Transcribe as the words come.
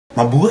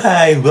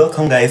Hi,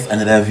 welcome guys,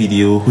 another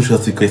video which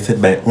was requested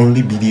by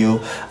Only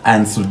Video.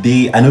 And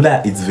today, I know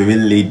that it's very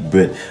late,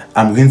 but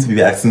I'm going to be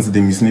reacting to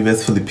the Miss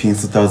Universe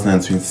Philippines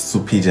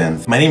 2022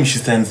 pageants. My name is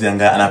Shishan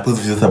Zianga and I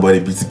post videos about the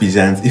beauty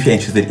pageants. If you're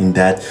interested in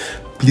that,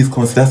 please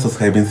consider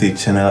subscribing to the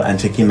channel and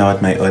checking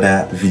out my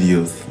other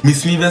videos.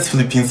 Miss Universe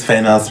Philippines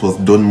finals was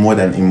done more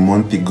than a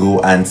month ago,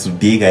 and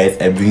today guys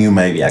I bring you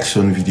my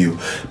reaction video.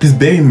 Please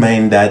bear in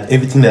mind that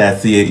everything that I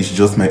say here is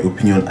just my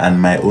opinion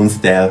and my own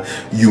style.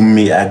 You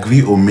may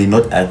agree or may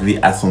not agree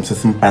at some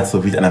certain parts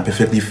of it, and I'm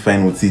perfectly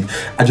fine with it.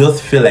 I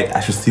just feel like I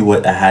should see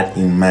what I had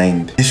in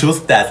mind. The show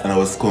starts and I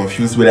was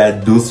confused whether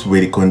those were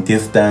the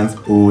contestants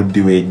or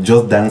they were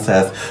just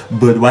dancers,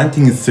 but one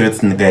thing is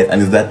certain guys,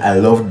 and is that I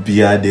loved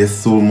Bia there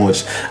so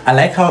much. I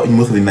like how in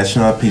most of the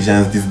national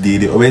pageants this day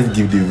they always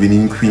give the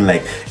winning queen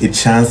like a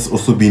chance to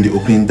also be in the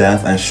opening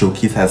dance and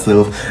showcase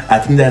herself. I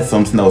think that's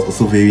something that was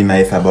also very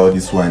nice about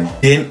this one.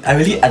 Then I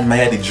really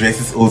admire the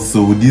dresses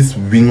also with this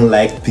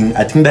wing-like thing.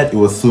 I think that it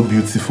was so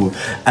beautiful,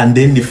 and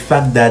then the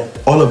fact that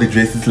all of the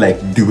dresses, like,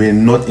 they were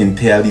not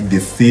entirely the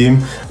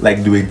same,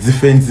 like they were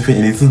different, a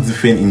little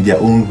different in their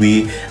own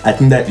way. I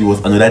think that it was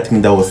another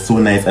thing that was so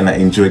nice and I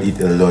enjoyed it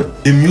a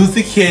lot. The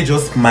music here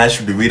just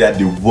matched the way that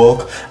they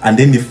walk, and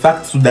then the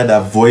fact too that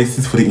their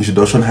voices for the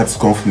introduction had to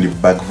come from the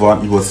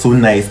background. It was so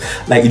nice,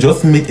 like it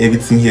just made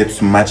everything here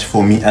to match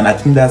for me, and I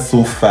think that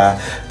so far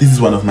this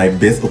is one of my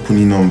best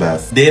opening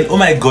numbers. Then oh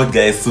my god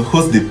guys, to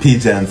host the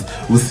pageants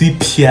we'll see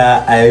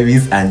Pia,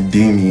 Iris and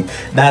Demi.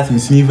 That's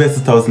Miss Universe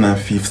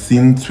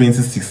 2015,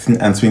 2016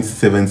 and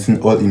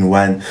 2017 all in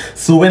one.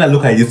 So when I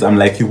look at this I'm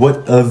like,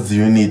 what else do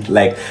you need?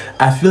 Like,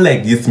 I feel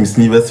like this Miss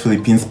Universe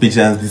Philippines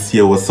pageants this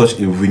year was such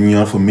a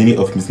reunion for many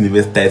of Miss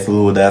Universe title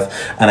holders,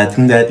 and I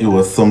think that it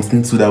was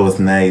something too that was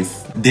nice.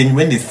 Then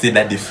when they said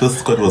that the first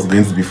squad was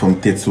going to be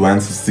from 31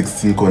 to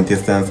 16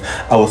 contestants,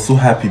 I was so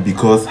happy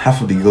because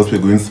half of the girls were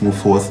going to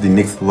move forward to the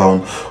next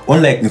round,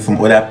 unlike in some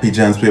other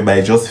pageants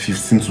whereby just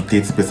 15 to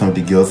 30% of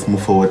the girls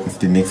move forward into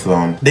the next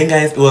round. Then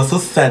guys, it was so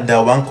sad that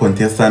one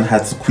contestant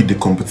had to quit the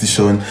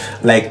competition.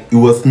 Like, it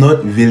was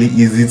not really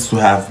easy to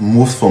have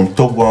moved from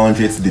top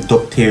 100 to the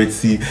top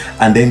 30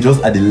 and then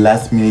just at the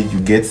last minute you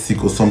get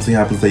sick or something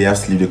happens that you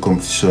have to leave the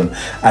competition.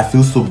 I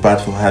feel so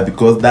bad for her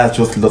because that's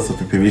just lots of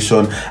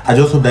preparation. I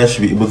just hope that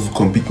she be able to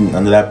compete in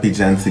another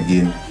pageant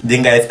again.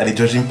 Then guys, at the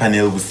judging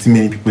panel we see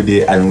many people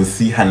there, and we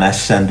see Hannah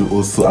Shandu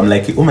also. I'm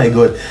like, oh my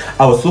god,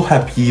 I was so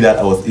happy that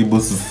I was able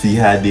to see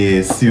her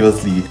there,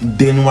 seriously.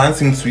 Then one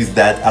thing too is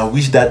that I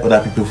wish that other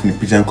people from the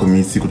pageant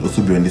community could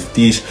also be on the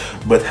stage,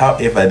 but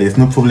however there's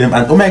no problem.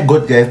 And oh my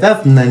god guys,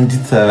 that's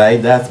Nandita, right?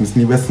 That's Miss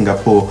Universe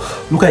Singapore.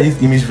 Look at this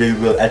image very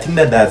well. I think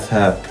that that's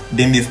her.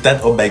 Then they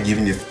start up by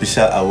giving the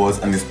special awards,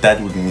 and they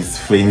start with Miss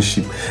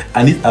Friendship,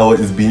 and this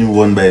award is being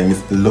won by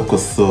Miss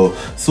Locoso.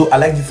 So I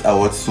like this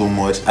award so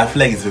much. I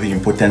feel like it's very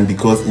important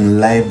because in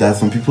life there are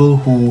some people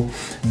who,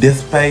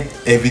 despite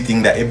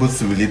everything, they're able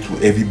to relate to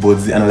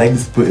everybody, and I like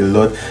this people a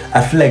lot.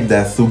 I feel like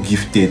they're so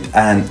gifted,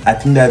 and I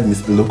think that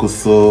Miss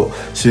Locoso,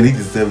 she really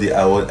deserves the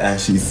award and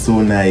she's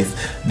so nice.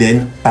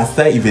 Then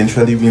Pasai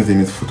eventually wins the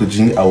Miss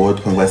Photogenic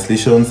award.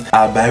 Congratulations.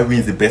 Abai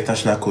wins the best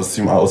national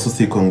costume. I also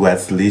say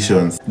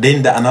congratulations.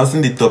 Then they're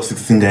announcing the top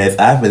 16 guys.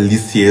 I have a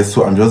list here,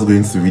 so I'm just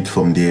going to read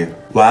from there.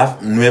 We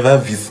have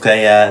Nueva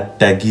Vizcaya,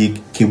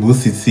 Taguig, Cebu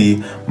City,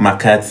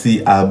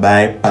 Makati,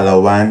 Albay,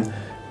 Palawan,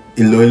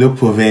 Iloilo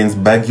Province,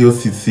 Baguio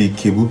City,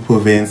 Cebu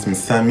Province,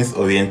 Misamis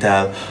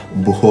Oriental,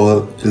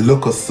 Bohol,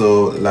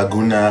 Locoso,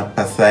 Laguna,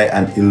 Pasay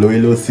and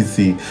Iloilo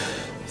City.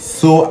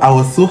 So I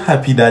was so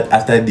happy that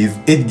after these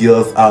 8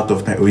 girls out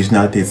of my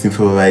original 13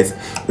 favorites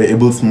were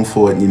able to move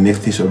forward in the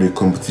next stage of the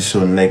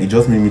competition. Like, it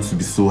just made me to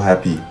be so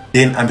happy.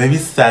 Then I'm very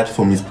sad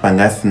for Miss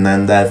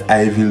Pangasinanda's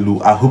Ivy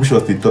Lu. I hope she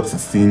was the top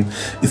 16.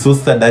 It's so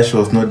sad that she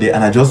was not there,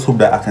 and I just hope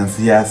that I can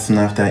see her soon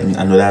after in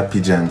another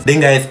pageant.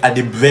 Then guys, at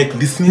the break,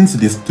 listening to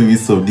the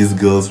stories of these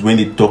girls when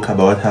they talk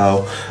about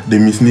how the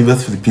Miss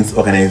Universe Philippines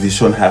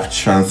organization have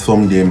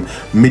transformed them,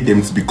 made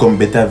them to become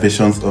better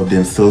versions of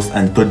themselves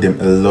and taught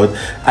them a lot.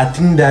 I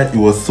think that it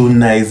was so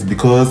nice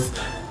because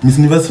Miss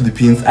Universe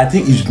Philippines, I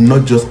think it's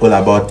not just all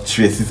about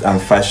dresses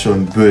and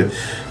fashion, but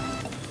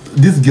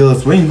these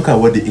girls, when you look at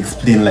what they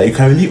explain, like, you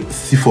can really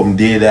see from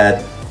there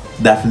that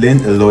they've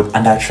learned a lot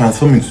and are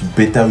transformed into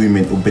better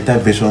women or better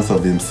versions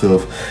of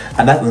themselves,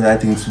 and that's another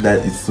thing too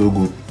that is so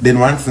good. Then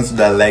one thing too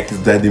that I like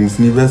is that the Miss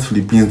Universe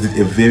Philippines did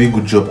a very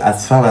good job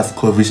as far as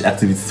coverage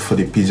activities for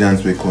the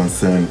pageants were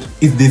concerned.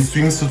 It's the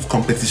swimsuit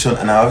competition,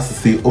 and I have to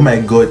say, oh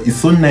my god, it's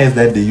so nice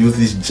that they use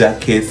these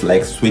jackets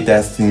like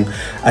sweaters thing.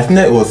 I think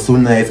that it was so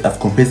nice as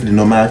compared to the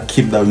normal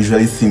cape that we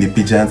usually see in the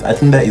pageants. I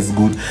think that is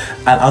good,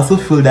 and I also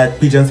feel that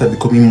pageants are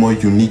becoming more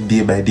unique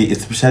day by day,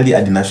 especially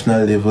at the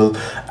national level.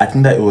 I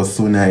think that it was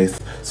so nice.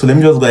 So let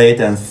me just go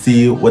ahead and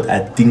see what I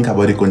think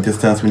about the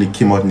contestants when they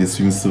came out in the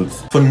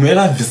swimsuits. For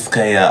Noella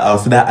Vizcaya, I'll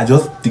say that I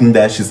just think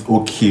that she's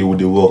okay with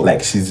the work.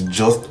 Like, she's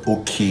just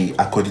okay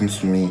according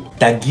to me.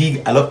 That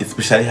gig, I love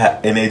especially her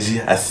energy,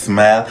 her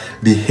smile,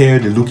 the hair,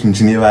 the look in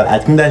general. I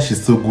think that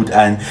she's so good,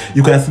 and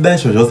you can see that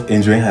she was just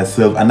enjoying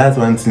herself, and that's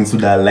one thing too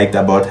that I liked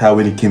about her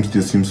when it came to the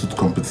swimsuit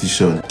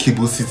competition.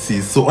 Kibu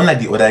City, so unlike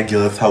the other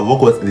girls, her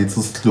work was a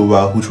little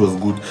slower, which was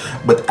good,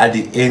 but at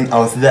the end I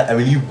would say that I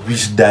really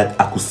wish that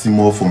I could see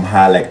more from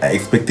her. Like, I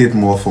expected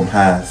more from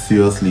her,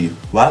 seriously.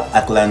 Well,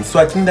 Aklan, so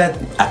I think that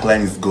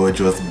Aklan is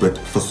gorgeous, but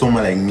for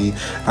someone like me,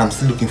 I'm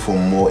still looking for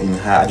more in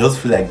her. I just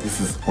feel like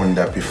this is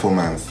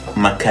underperformance.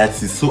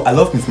 Makati, so I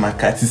love Miss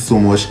Makati so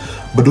much,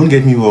 but don't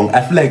get me wrong,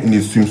 I feel like in the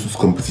swimsuits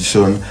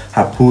competition,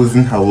 her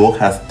posing, her work,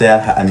 her style,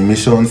 her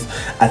animations,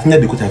 I think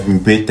that they could have been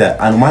better.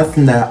 And one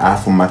thing that I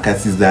have for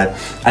Makati is that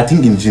I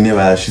think in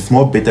general she's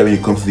more better when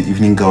it comes to the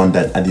evening gown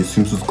than at the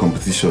swimsuits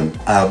competition.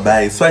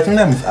 Albai, so I think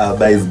that Miss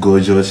Albai is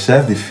gorgeous. She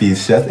has the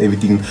face, she has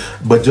everything,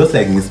 but just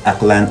like Miss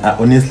Aklan, I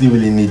honestly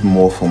really need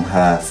more from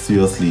her,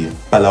 seriously.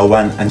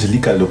 Palawan,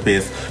 Angelica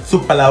Lopez. So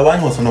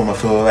Palawan was one of my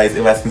favorites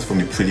ever since from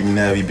the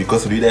preliminary,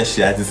 because of the way that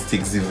she has this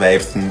sexy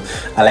vibes, and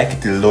I like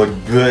it a lot.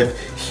 But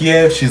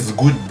here she's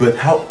good, but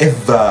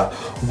however,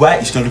 why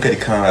is she not looking at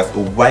the cameras,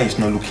 or why is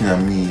she not looking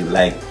at me?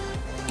 Like,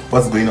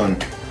 what's going on?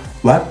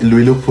 What?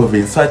 Iloilo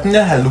Province. So I think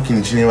that her look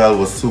in general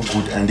was so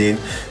good, and then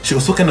she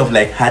also kind of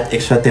like had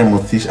extra time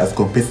on stage as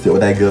compared to the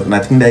other girls, and I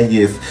think that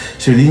yes,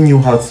 she really knew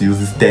how to use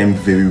this time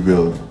very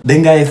well.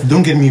 Then guys,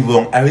 don't get me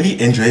wrong, I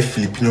really enjoy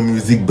Filipino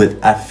music,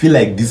 but I feel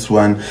like this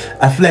one,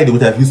 I feel like they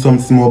would have used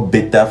something more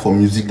better for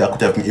music that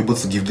could have been able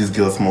to give these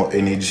girls more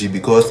energy,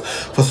 because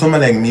for someone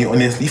like me,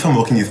 honestly, if I'm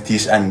walking the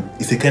stage and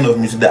it's a kind of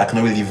music that I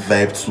cannot really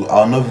vibe to,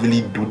 I'll not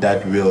really do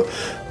that well.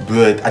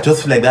 But I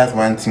just feel like that's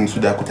one thing too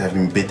that could have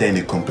been better in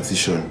the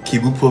competition.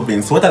 Kibu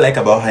Province, what I like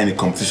about her in the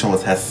competition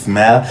was her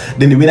smile,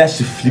 then the way that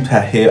she flipped her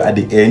hair at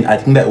the end. I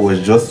think that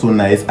was just so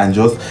nice and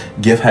just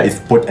gave her a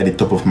spot at the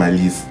top of my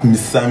list.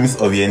 Miss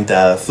Samis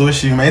Oriental, so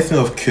she reminds me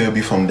of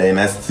Kirby from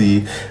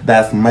Dynasty,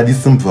 that's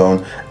Madison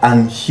Brown,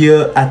 and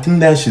here I think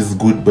that she's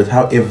good, but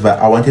however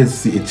I wanted to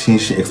see a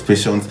change in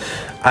expressions,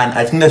 and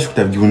I think that she could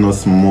have given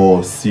us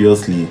more,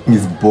 seriously.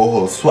 Miss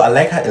Boho, so I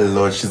like her a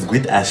lot, she's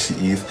great as she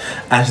is,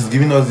 and she's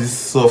giving us this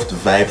soft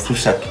vibes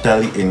which I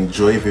totally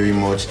enjoy very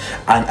much,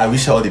 and I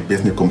wish her all the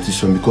best in the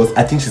competition because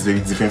I think she's very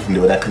different from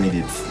the other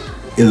candidates.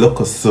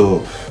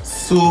 Ilokoso,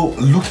 so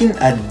looking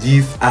at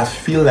this, I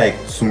feel like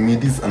to me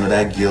this is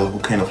another girl who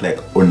kind of like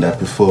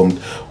underperformed.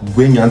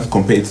 When you have to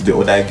compare it to the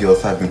other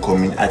girls who have been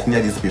coming, I think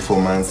that this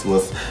performance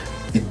was,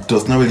 it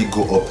does not really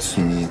go up to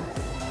me.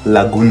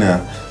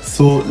 Laguna,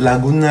 so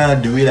Laguna,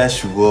 the way that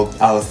she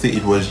worked, I would say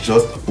it was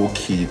just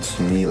okay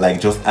to me, like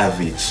just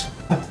average.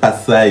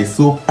 Pasai,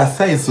 so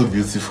Pasai is so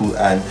beautiful,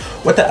 and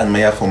what I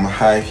admire from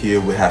her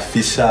here were her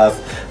facials,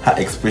 her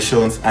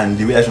expressions, and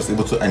the way that she was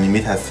able to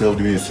animate herself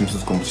during the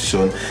swimsuit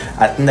competition.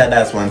 I think that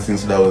that's one thing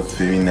that was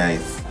very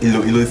nice.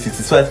 Ilo City,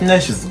 so I think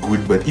that she's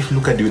good, but if you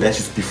look at the way that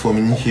she's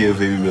performing here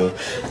very well,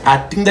 I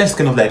think that she's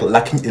kind of like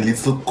lacking a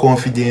little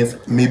confidence.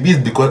 Maybe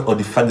it's because of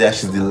the fact that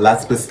she's the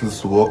last person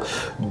to work,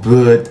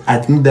 but I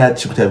think that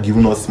she could have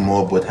given us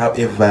more, but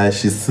however,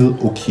 she's still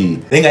okay.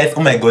 Then guys,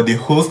 oh my god, the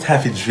host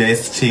have a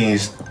dress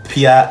changed.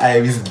 Pia,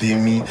 Iris,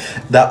 Demi,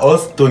 they're all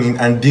stunning,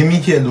 and Demi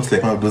here looks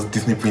like one of those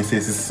Disney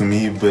princesses to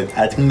me, but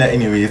I think that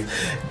anyways,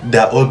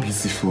 they're all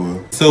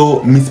beautiful.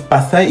 So Miss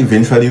Pasai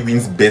eventually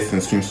wins best in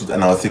swimsuit,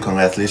 and I'll say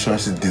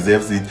congratulations, she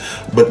deserves it.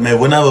 But my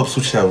runner-ups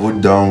which I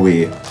wrote down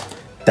were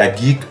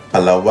Taguig,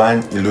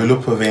 Palawan,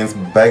 Iloilo Province,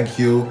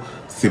 Baguio,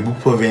 Cebu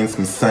Province,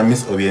 Miss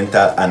Samis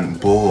Oriental, and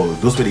Boho.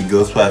 Those were the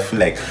girls who I feel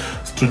like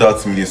stood out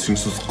to me in the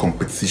swimsuit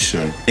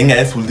competition. And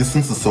guys, we'll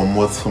listen to some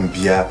words from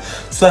Bia.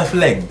 So I feel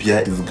like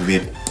Bia is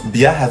great.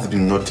 Bia has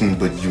been nothing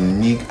but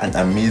unique and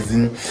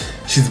amazing.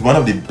 She's one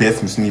of the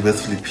best Miss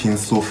Universe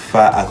Philippines so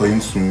far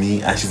according to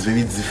me, and she's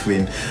very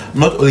different,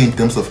 not only in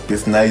terms of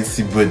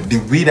personality, but the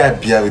way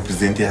that Bia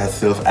represented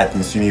herself at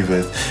Miss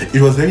Universe,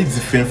 it was very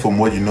different from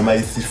what you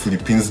normally see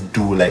Philippines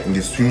do, like in the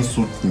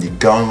swimsuit, in the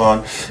gown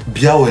round.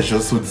 Bia was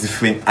just so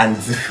different, and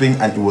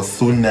it was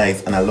so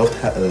nice, and I loved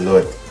her a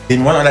lot.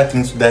 And one other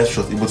thing that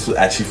she was able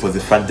to achieve was the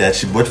fact that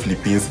she brought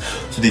Philippines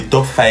to the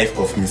top 5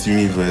 of Miss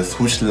Universe,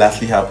 which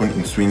lastly happened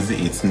in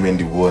 2018 when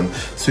they won.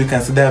 So you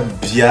can see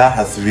that Bia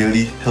has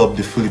really helped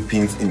the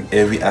Philippines in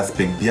every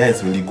aspect. Bia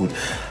is really good.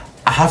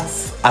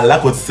 I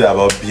like what to say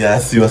about Bia,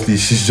 seriously,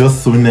 she's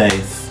just so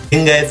nice.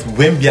 And guys,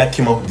 when Bia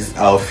came up with this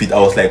outfit, I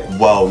was like,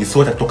 wow, it's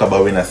what I talk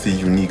about when I say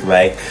unique,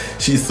 right?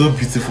 She is so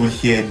beautiful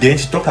here. Then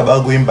she talked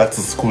about going back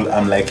to school.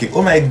 I'm like,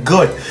 oh my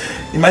god,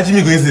 imagine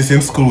me going to the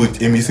same school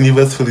with a Miss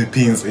Universe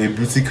Philippines or a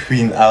beauty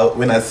queen.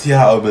 When I see her,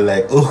 I'll be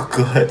like, oh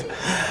god.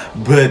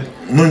 But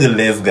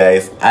nonetheless,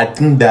 guys, I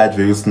think that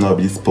very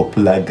snob is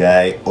popular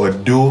guy,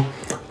 although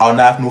I'll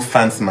not have no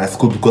fans in my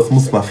school because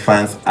most of my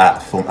fans are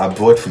from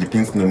abroad,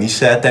 Philippines,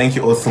 Indonesia. Thank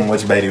you all so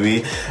much, by the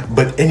way.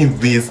 But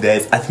anyways,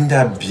 guys, I think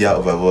that Bia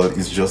overall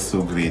is just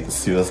so great,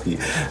 seriously.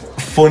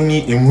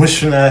 funny,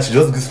 emotional. She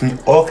just gives me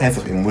all kinds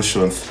of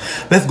emotions.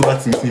 Let's go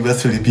back to Miss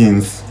Universe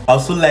Philippines. I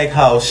also like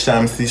how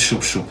Shamsi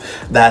Shupshup,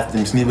 that's the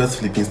Miss Universe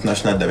Philippines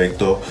National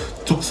Director,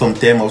 took some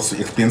time out to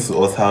explain to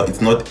us how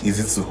it's not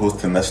easy to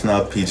host a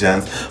national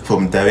pageant,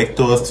 from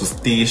directors to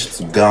stage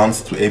to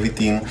gowns to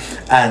everything.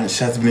 And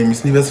she has been in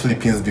Miss Universe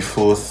Philippines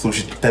before, so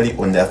she totally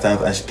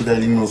understands and she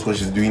totally knows what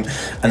she's doing,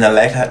 and I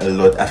like her a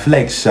lot. I feel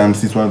like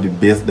Shamsi is one of the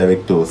best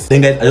directors.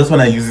 Then guys, I just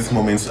want to use this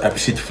moment to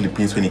appreciate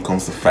Philippines when it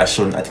comes to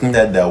fashion. I think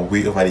that they're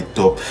way over the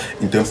top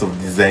in terms of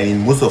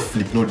designing. Most of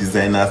Filipino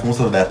designers, most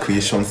of their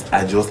creations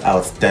are just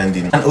outstanding.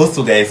 And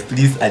also guys,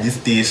 please at this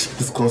stage,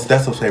 please consider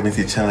subscribing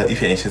to the channel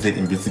if you're interested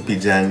in beauty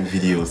pageant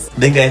videos.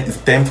 Then guys, it's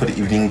time for the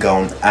evening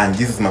gown, and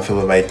this is my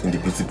favorite in the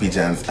beauty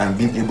pageants, and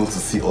being able to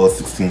see all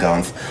 16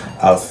 gowns,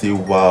 I'll say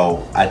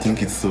wow, I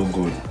think it's so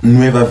good.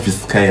 Nueva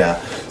Vizcaya.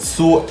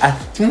 So I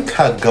think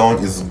her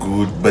gown is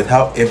good, but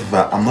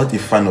however, I'm not a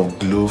fan of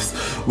gloves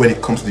when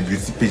it comes to the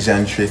beauty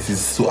pageant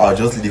dresses, so I'll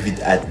just leave it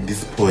at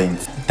this point.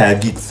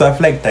 Tagik. So I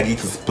feel like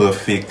Tagik is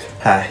perfect.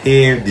 Her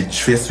hair, the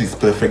dress is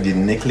perfect, the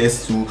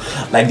necklace too,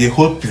 like the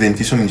whole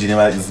presentation in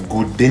general is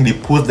good. Then the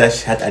pose that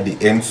she had at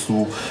the end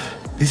too,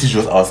 this is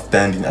just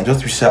outstanding. I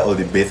just wish her all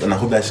the best, and I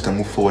hope that she can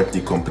move forward in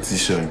the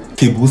competition.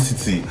 Cebu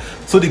City.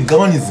 So the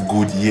gown is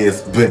good,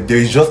 yes, but there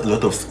is just a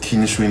lot of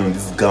skin showing on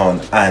this gown,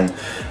 and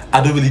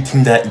I don't really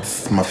think that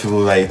it's my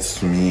favorite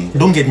to me.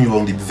 Don't get me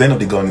wrong, the design of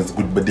the gown is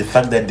good, but the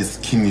fact that the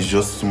skin is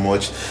just too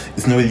much,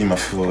 it's not really my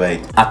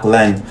favorite.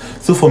 Aklan.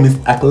 So for Miss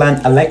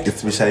Aklan, I like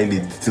especially the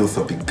details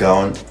of the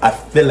gown. I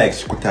feel like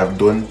she could have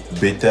done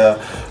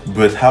better,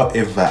 but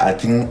however, I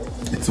think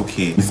it's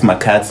okay. Miss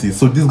McCarthy.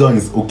 So this gown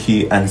is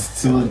okay, and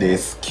still the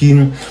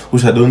skin,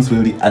 which I don't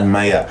really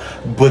admire.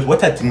 But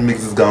what I think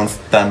makes this gown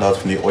stand out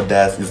from the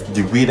others is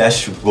the way that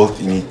she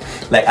worked in it.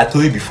 Like I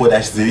told you before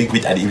that she's very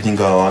great at the evening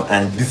gown,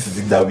 and this is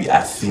it that we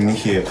are seeing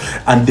here.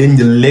 And then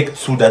the leg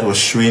too that was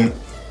showing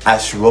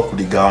as she rocked with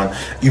the gown,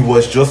 it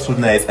was just so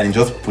nice, and it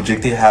just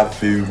projected her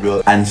very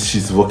well, and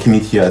she's rocking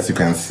it here as you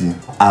can see.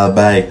 I'll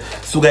buy.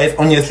 So guys,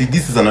 honestly,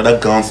 this is another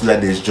gown so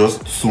that there's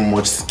just too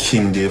much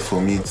skin there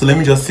for me. So let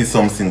me just say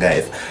something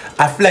guys.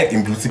 I feel like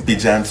in beauty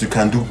pageants you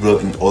can do well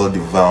in all the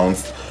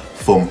rounds,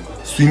 from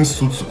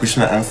swimsuit to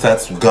question and answer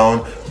to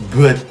gown,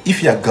 but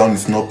if your gown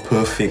is not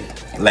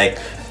perfect, like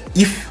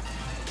if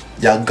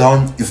your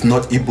gown is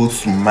not able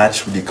to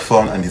match with the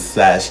crown and the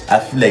sash,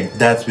 I feel like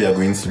that's where you're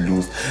going to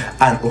lose.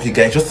 And okay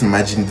guys, just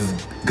imagine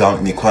this gown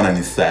in a crown and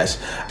a sash.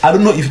 I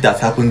don't know if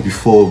that's happened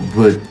before,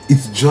 but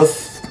it's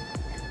just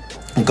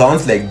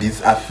gowns like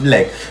this, I feel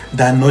like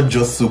they're not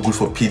just so good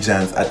for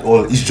pageants at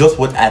all. It's just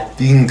what I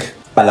think.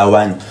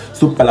 Palawan.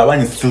 So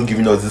Palawan is still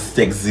giving us this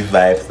sexy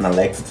vibes, and I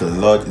liked it a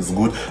lot. It's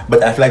good,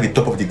 but I feel like the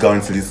top of the gown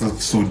is a little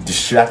too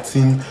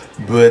distracting.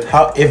 But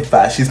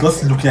however, she's not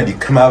looking at the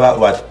camera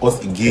or at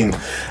us again,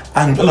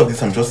 and all of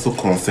this I'm just so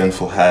concerned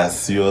for her,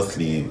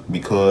 seriously,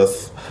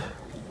 because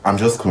I'm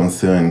just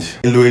concerned.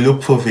 Iloilo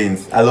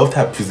Province. I loved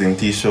her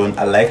presentation.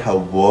 I like her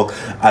work.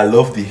 I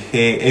love the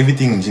hair.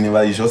 Everything in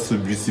general is just so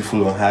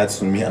beautiful on her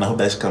to me, and I hope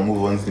that she can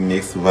move on to the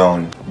next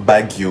round.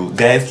 Baguio.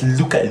 Guys,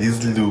 look at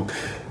this look.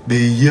 The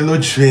yellow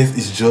dress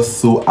is just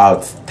so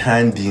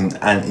outstanding,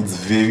 and it's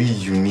very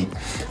unique.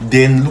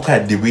 Then look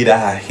at the way that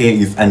her hair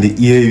is, and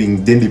the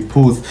earring, then the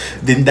pose,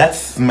 then that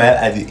smile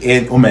at the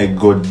end. Oh my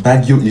god,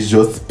 Baguio is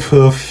just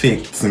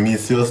perfect to me,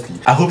 seriously.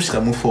 I hope she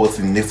can move forward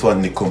to the next one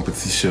in the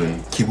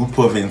competition. Cebu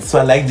Province. So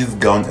I like this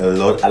gown a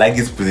lot. I like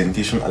this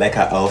presentation. I like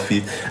her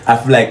outfit. I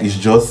feel like it's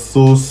just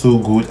so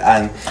good,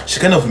 and she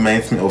kind of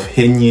reminds me of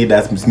Henye,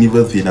 that's Miss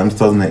Universe Vietnam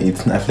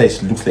 2018. I feel like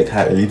she looks like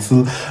her a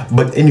little,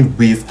 but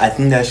anyways, I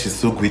think that she's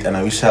so great, and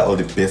I wish her all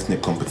the best in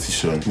the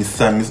competition.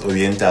 Miss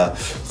Oriental.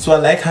 So I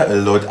like her a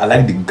lot. I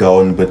like the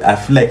gown, but I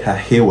feel like her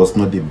hair was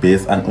not the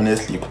best, and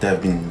honestly it could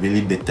have been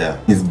really better.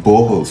 Miss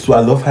Boho. So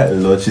I love her a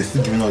lot. She's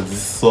still giving us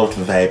these soft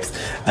vibes,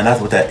 and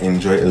that's what I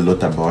enjoy a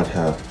lot about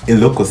her.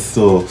 Eloko.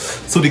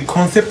 So the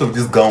concept of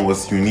this gown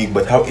was unique,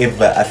 but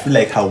however I feel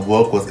like her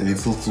work was a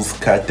little too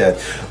scattered.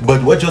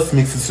 But what just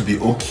makes it to be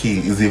okay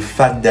is the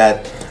fact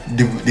that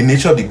the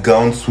nature of the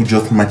gown too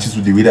just matches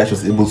with the way that she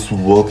was able to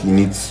work in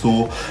it.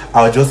 So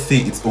I'll just say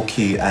it's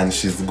okay, and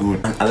she's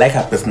good. And I like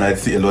her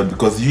personality a lot,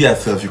 because you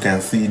yourself, you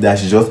can see that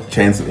she's just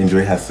trying to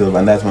enjoy herself,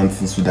 and that's one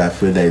thing too that I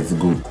feel that is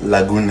good.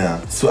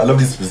 Laguna. So I love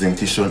this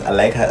presentation. I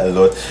like her a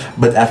lot,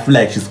 but I feel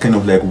like she's kind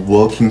of like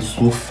working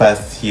so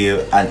fast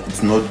here, and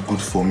it's not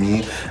good for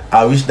me.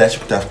 I wish that she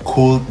could have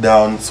cooled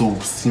down to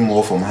see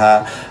more from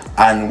her.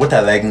 And what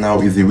I like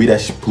now is the way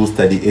that she posed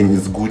at the end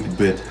is good,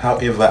 but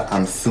however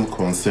I'm still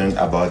concerned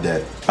about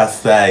that.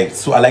 Pasai.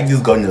 So I like this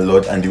gown a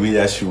lot, and the way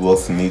that she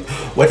works in it.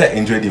 What I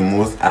enjoy the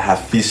most are her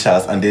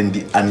facials, and then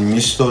the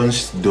animation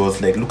she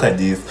does. Like look at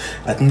this.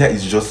 I think that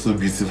is just so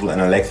beautiful,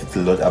 and I like it a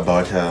lot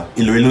about her.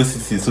 Iloilo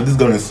City. So this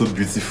gown is so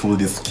beautiful.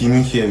 The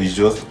skin here is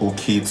just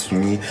okay to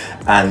me,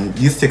 and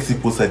this sexy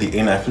pose at the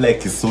end, I feel like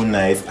it's so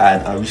nice,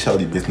 and I wish her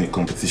the best in the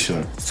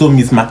competition. So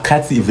Miss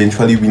McCarthy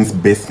eventually wins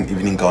best in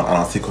evening gown, and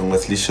I'll say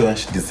congratulations competition,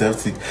 she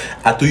deserves it.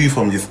 I told you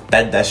from the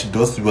start that she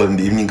does well in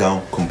the evening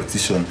gown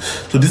competition.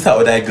 So these are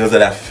other girls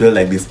that I feel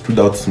like they stood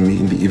out to me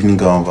in the evening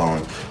gown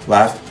round. We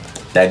have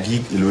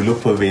Taguig, Iloilo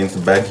Province,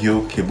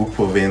 Baguio, Cebu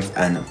Province,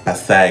 and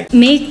Pasay.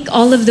 Make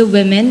all of the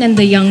women and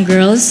the young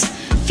girls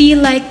feel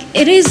like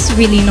it is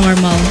really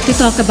normal to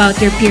talk about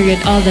your period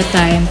all the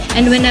time.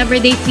 And whenever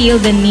they feel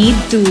the need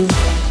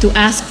to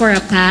ask for a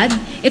pad,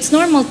 it's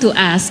normal to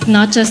ask,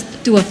 not just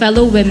to a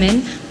fellow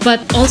women, but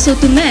also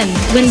to men.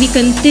 When we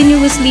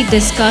continuously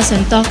discuss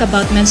and talk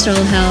about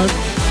menstrual health,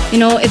 you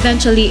know,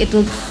 eventually it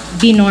will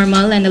be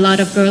normal and a lot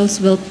of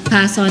girls will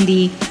pass on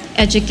the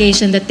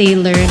education that they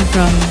learn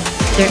from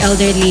their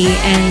elderly,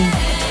 and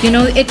you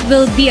know, it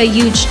will be a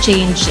huge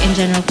change in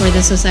general for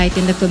the society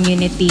and the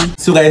community.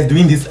 So guys,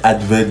 doing this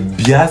advert,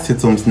 Bia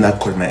said something that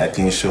caught my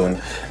attention,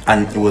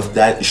 and it was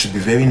that it should be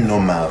very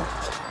normal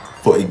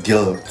for a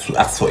girl to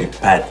ask for a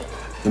pad,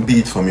 be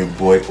it from a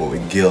boy or a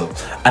girl.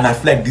 And I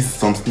feel like this is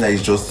something that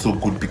is just so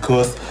good,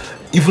 because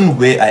even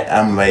where I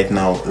am right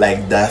now,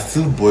 like there are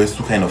still boys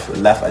who kind of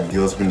laugh at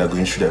girls when they're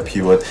going through their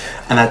period,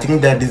 and I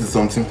think that this is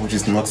something which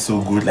is not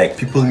so good. Like,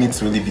 people need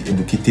to really be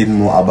educated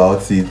more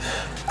about it,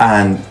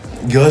 and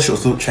girls should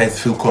also try to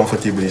feel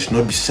comfortable. They should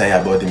not be shy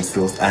about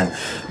themselves, and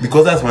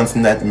because that's one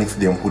thing that makes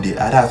them who they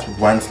are, that's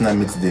one thing that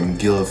makes them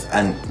girls,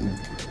 and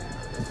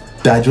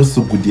they're just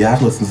so good. They have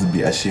nothing to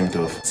be ashamed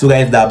of. So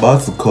guys, they're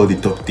about to call the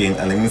top 10,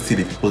 and let me see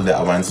the people that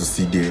I want to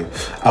see there.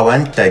 I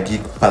want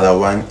Taguig,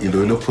 Palawan,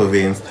 Iloilo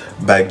Province,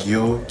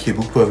 Baguio,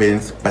 Cebu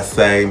Province,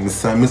 Pasay,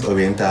 Misamis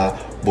Oriental,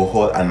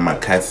 Bohol, and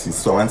Makati.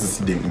 So I want to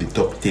see them in the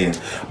top 10.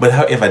 But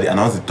however, they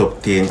announced the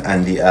top 10,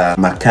 and they are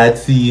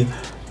Makati,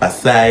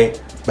 Pasay,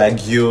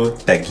 Baguio,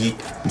 Taguig,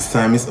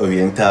 Misamis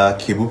Oriental,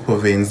 Cebu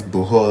Province,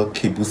 Bohol,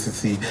 Cebu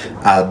City,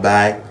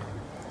 Albay,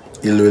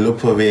 Iloilo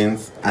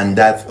Province, and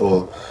that's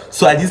all.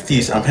 So at this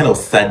stage, I'm kind of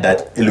sad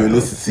that Iloilo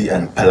City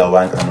and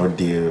Palawan are not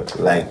there.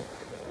 Like,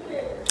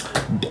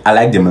 I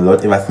like them a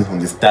lot ever since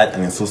from the start,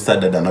 and it's so sad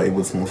that they're not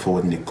able to move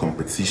forward in the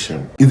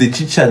competition. It's a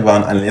chit chat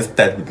round, and let's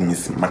start with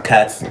Miss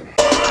Makati.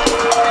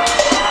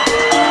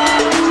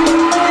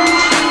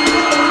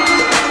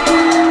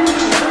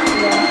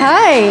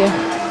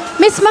 Hi,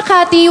 Miss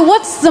Makati.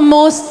 What's the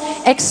most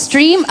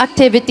extreme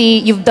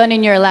activity you've done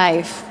in your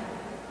life?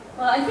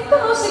 Well, I think the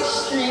most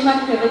extreme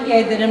activity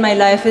I did in my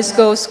life is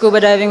go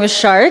scuba diving with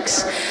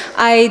sharks.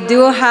 I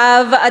do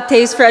have a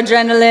taste for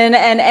adrenaline,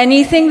 and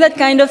anything that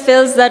kind of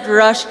feels that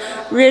rush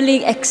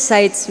really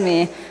excites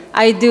me.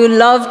 I do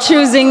love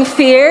choosing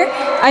fear.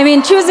 I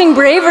mean, choosing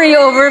bravery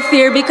over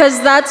fear,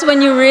 because that's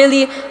when you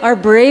really are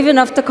brave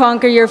enough to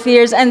conquer your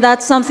fears, and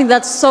that's something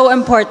that's so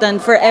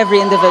important for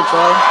every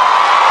individual.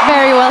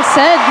 Very well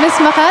said, Miss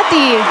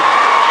Makati.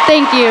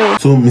 Thank you.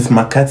 So Miss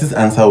Makati's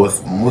answer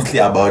was mostly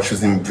about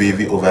choosing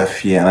bravery over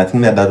fear, and I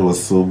think that that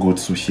was so good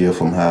to hear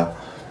from her.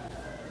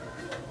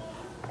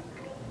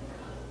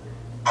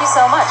 Thank you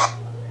so much.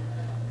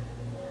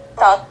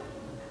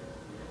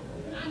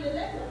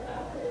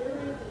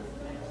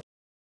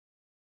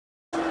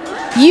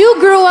 You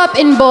grew up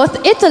in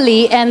both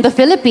Italy and the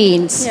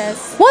Philippines.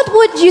 Yes. What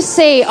would you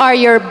say are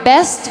your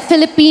best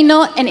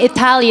Filipino and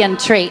Italian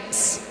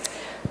traits?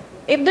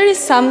 If there is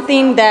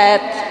something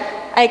that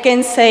I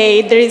can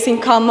say there is in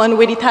common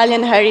with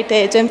Italian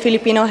heritage and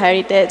Filipino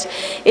heritage,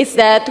 it's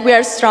that we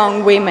are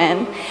strong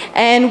women,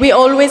 and we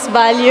always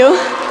value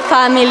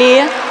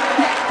family.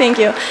 Thank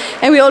you.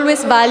 And we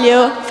always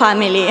value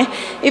family.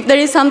 If there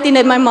is something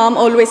that my mom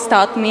always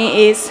taught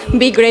me, is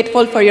be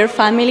grateful for your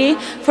family,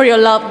 for your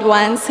loved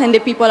ones, and the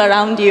people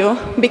around you.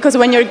 Because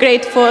when you're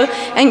grateful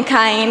and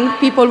kind,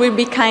 people will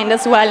be kind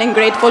as well and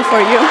grateful for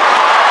you.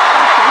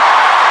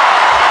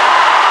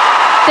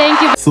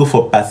 Thank you. So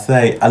for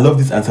Pasay, I love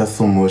this answer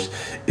so much,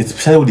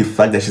 especially with the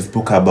fact that she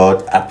spoke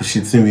about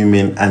appreciating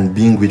women and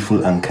being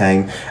grateful and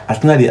kind. I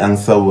think that the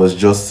answer was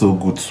just so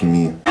good to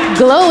me.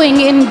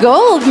 Glowing in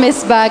gold,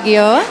 Miss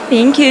Baguio.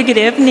 Thank you, good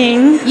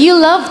evening. You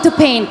love to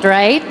paint,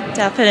 right?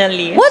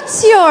 Definitely.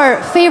 What's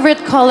your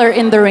favorite color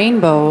in the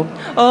rainbow?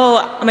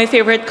 Oh, my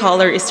favorite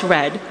color is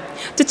red.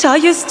 To tell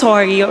you a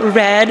story,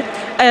 red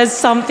is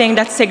something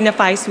that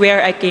signifies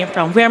where I came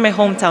from, where my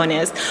hometown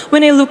is.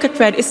 When I look at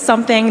red, it's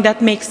something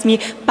that makes me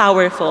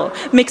powerful,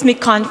 makes me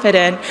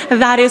confident.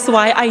 That is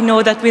why I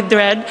know that with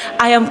red,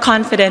 I am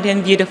confident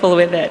and beautiful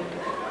with it.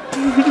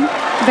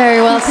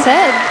 Very well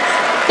said.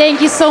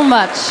 Thank you so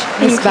much,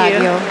 Miss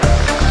Baguio.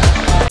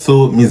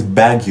 So Miss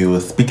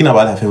Baguio, speaking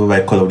about her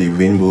favorite color of the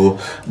rainbow,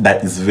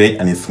 that is red,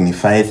 and it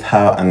signifies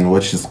her and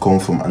what she's come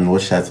from and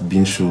what she has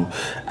been through,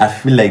 I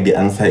feel like the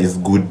answer is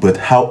good. But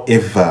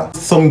however,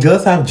 some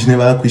girls have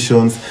general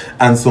questions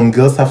and some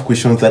girls have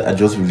questions that are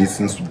just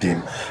relating to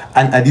them.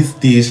 And at this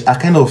stage, I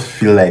kind of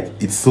feel like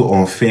it's so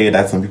unfair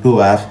that some people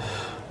have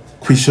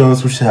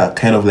questions which are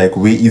kind of like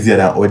way easier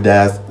than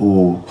others,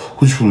 or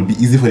which will be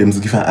easy for them to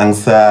give an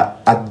answer.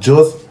 I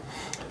just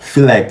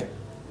feel like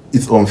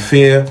it's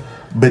unfair.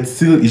 But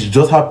still, it's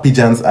just how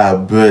pigeons are,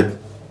 but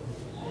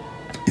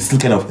it's still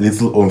kind of a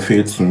little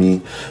unfair to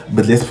me.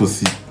 But let's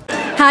proceed.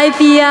 Hi,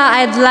 Pia.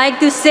 I'd like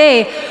to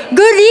say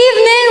good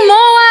evening,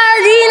 Moa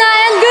Arena,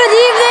 and good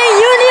evening,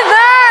 Union.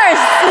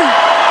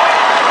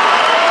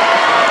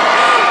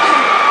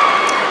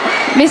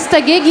 Miss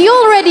Taguig, you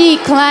already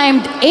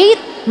climbed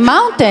 8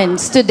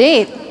 mountains to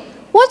date.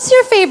 What's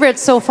your favorite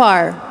so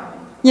far?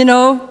 You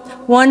know,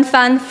 one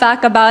fun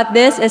fact about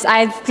this is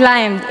I've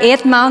climbed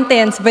 8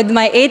 mountains with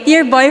my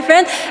 8-year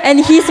boyfriend, and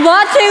he's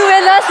watching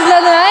with us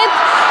tonight.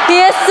 He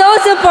is so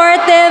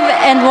supportive,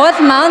 and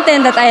what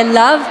mountain that I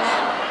love,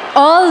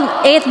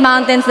 all 8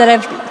 mountains that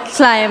I've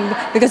climbed,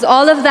 because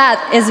all of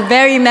that is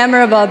very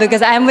memorable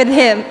because I'm with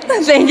him.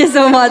 Thank you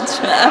so much.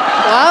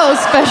 Wow,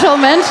 special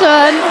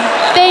mention.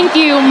 Thank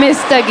you, Miss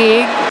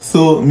Taguig.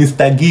 So Miss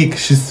Taguig,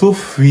 she's so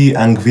free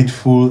and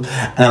grateful,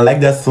 and I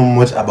like that so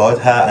much about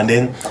her. And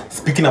then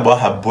speaking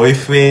about her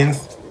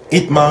boyfriends,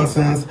 8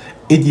 mountains,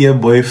 8-year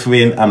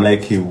boyfriend, I'm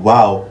like, hey,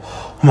 wow,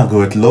 oh my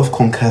god, love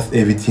conquers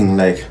everything.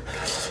 Like,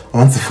 I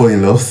want to fall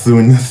in love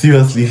soon,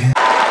 seriously.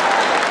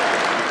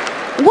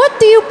 What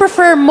do you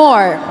prefer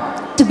more?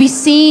 To be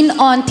seen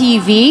on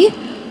TV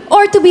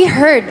or to be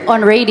heard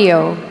on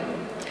radio?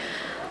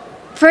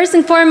 First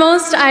and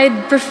foremost,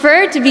 I'd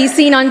prefer to be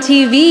seen on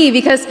TV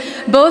because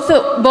both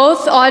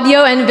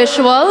audio and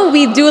visual,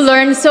 we do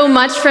learn so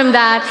much from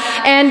that.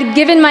 And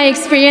given my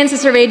experience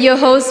as a radio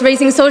host,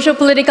 raising social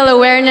political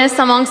awareness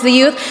amongst the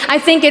youth, I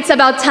think it's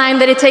about time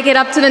that I take it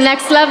up to the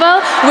next level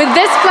with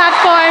this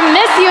platform,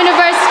 Miss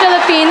Universe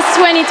Philippines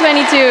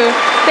 2022.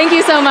 Thank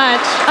you so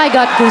much. I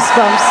got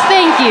goosebumps.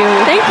 Thank you.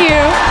 Thank you.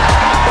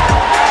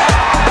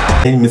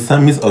 And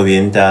Miss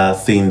Orienta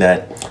saying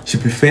that she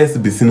prefers to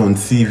be seen on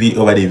TV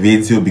over the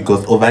radio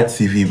because over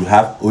TV we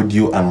have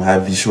audio and we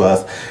have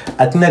visuals.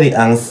 I think that the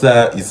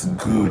answer is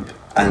good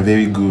and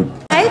very good.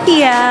 Hi,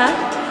 Pia.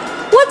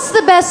 What's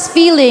the best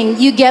feeling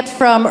you get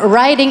from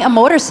riding a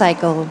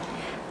motorcycle?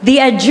 The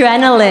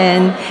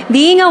adrenaline.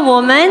 Being a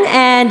woman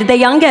and the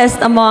youngest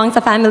amongst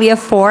a family of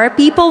 4,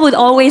 people would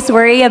always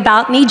worry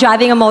about me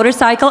driving a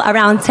motorcycle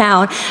around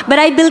town. But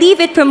I believe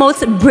it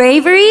promotes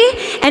bravery,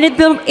 and it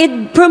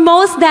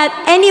promotes that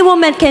any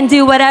woman can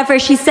do whatever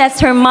she sets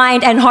her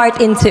mind and heart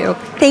into.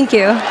 Thank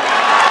you.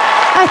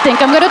 I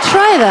think I'm gonna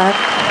try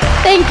that.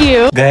 Thank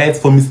you. Guys,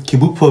 for Miss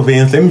Kibu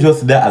Province, let me just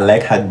say that I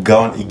like her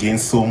gown again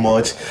so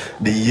much.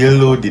 The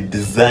yellow, the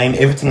design,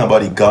 everything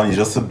about the gown is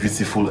just so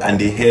beautiful, and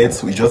the hair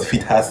too, it just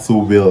fit her so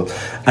well.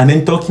 And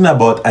then talking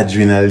about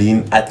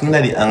adrenaline, I think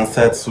that the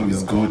answer too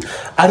is good.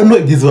 I don't know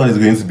if this one is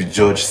going to be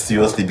judged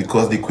seriously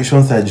because the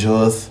questions are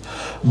just...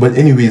 But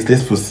anyways,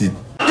 let's proceed.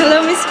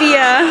 Hello, Miss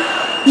Pia.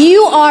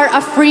 You are a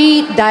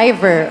free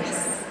diver.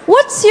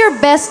 What's your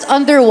best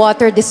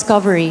underwater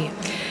discovery?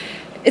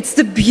 It's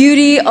the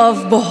beauty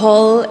of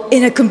Bohol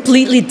in a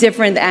completely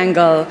different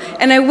angle.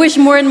 And I wish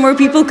more and more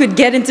people could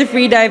get into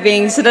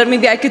freediving so that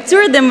maybe I could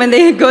tour them when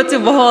they go to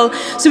Bohol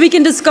so we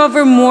can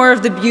discover more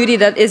of the beauty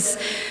that is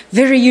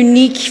very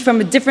unique from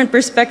a different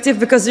perspective,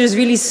 because there's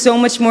really so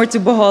much more to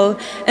Bohol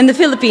and the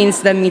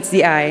Philippines than meets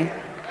the eye.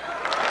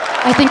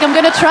 I think I'm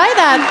gonna try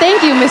that.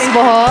 Thank you, Miss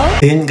Bohol.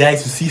 Then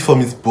guys, you see for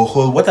Miss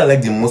Bohol, what I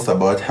like the most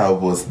about her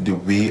was the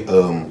way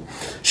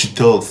she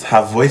talks.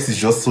 Her voice is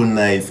just so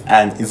nice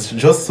and it's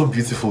just so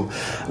beautiful.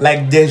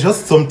 Like there's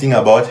just something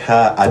about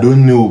her, I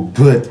don't know,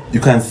 but you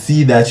can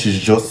see that she's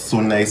just so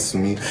nice to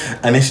me.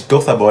 And then she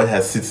talks about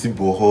her city,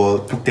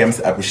 Bohol, took time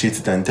to appreciate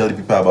it and tell the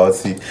people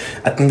about it.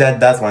 I think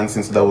that's one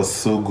thing that was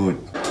so good.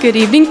 Good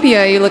evening,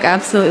 Pia. You look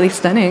absolutely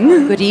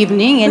stunning. Good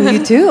evening, and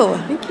you too.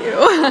 Thank you.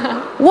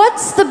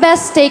 What's the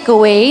best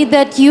takeaway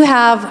that you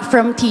have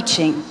from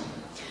teaching?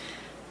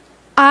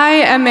 I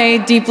am a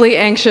deeply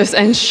anxious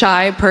and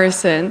shy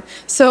person.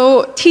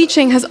 So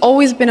teaching has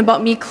always been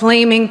about me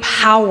claiming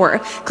power,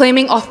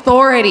 claiming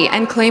authority,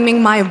 and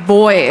claiming my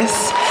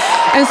voice.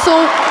 And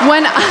so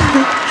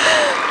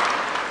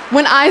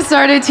when I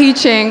started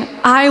teaching,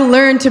 I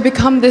learned to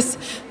become this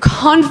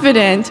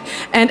confident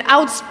and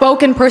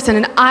outspoken person,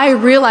 and I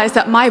realized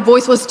that my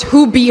voice was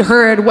to be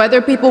heard,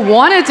 whether people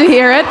wanted to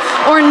hear it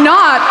or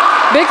not,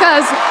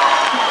 because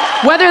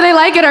whether they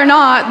like it or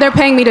not, they're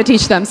paying me to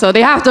teach them, so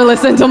they have to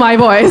listen to my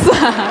voice.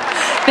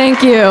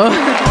 Thank you.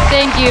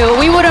 Thank you.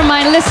 We wouldn't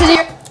mind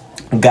listening.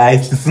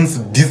 Guys, listen to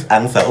this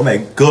answer. Oh my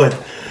god.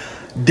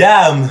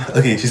 Damn.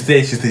 Okay, she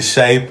said she's a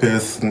shy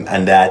person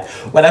and that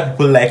whether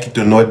people like it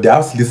or not, they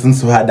have to listen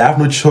to her. They have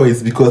no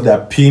choice because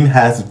they're paying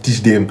her to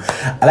teach them.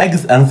 I like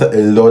this answer a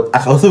lot. I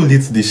can also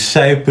relate to the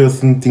shy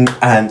person thing,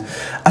 and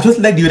I just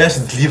like the way that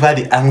she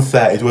delivered the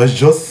answer. It was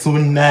just so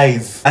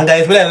nice. And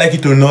guys, whether I like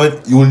it or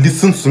not, you will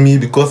listen to me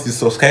because you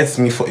subscribe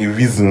to me for a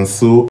reason.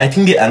 So I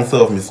think the answer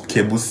of Miss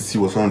Kebu Sisi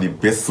was one of the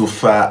best so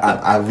far,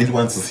 and I really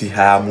want to see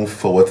her move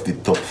forward to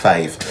the top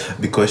 5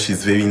 because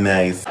she's very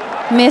nice.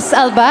 Miss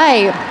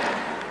Albay,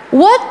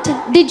 what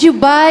did you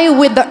buy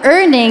with the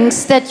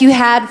earnings that you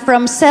had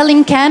from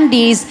selling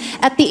candies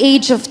at the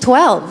age of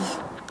 12?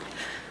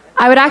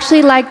 I would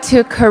actually like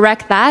to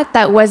correct that.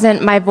 That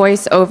wasn't my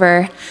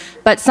voiceover,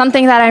 but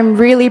something that I'm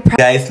really proud of.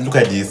 Guys, look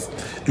at this.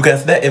 You can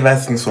see that ever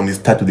since from the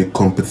start of the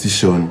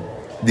competition,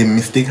 they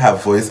mistake her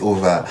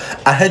voiceover.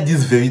 I heard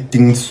this very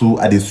thing too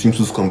at the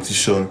swimsuits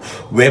competition,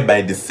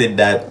 whereby they said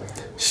that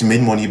she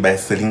made money by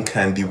selling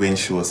candy when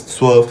she was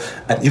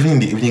 12, and even in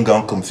the evening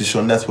gown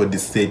competition, that's what they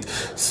said.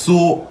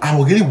 So I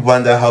really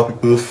wonder how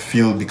people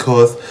feel,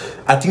 because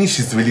I think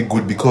she's really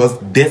good, because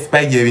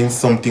despite hearing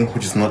something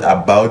which is not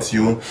about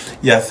you,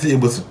 you are still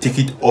able to take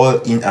it all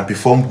in and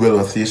perform well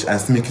on stage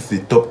and still make it to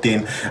the top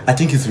 10. I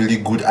think it's really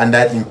good, and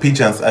that in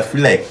pageants, I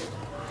feel like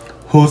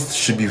hosts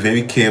should be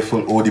very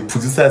careful, or the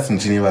producers in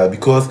general,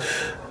 because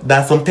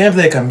that sometimes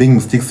I can make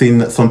mistakes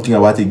saying something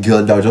about a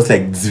girl that will just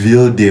like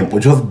derail them or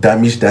just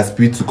damage their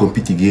spirit to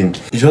compete again.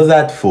 It's just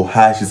that for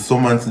her, she's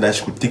someone that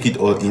she could take it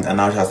all in, and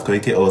now she has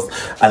corrected us,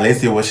 and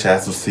let's hear what she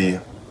has to say.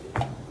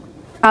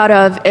 Out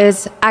of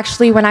is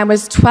actually when I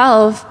was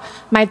 12,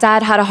 my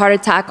dad had a heart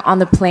attack on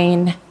the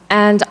plane,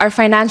 and our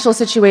financial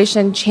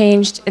situation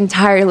changed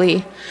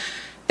entirely.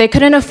 They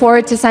couldn't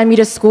afford to send me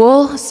to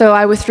school, so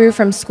I withdrew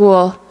from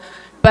school.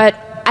 But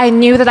I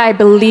knew that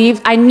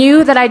I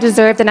knew that I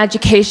deserved an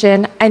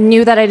education. I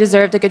knew that I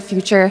deserved a good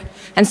future.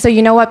 And so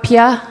you know what,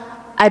 Pia?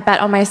 I bet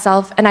on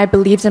myself and I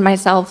believed in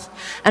myself.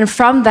 And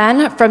from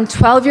then, from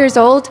 12 years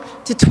old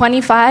to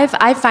 25,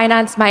 I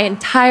financed my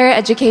entire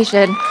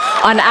education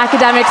on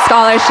academic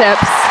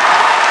scholarships.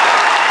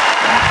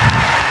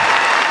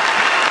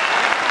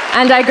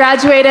 And I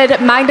graduated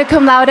magna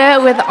cum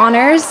laude with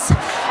honors.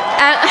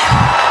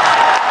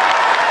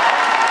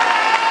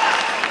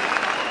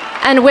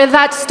 And with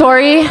that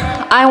story,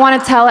 I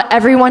want to tell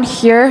everyone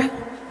here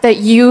that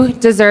you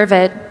deserve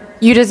it.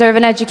 You deserve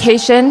an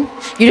education,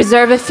 you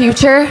deserve a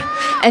future,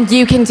 and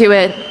you can do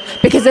it.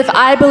 Because if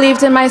I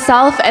believed in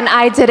myself and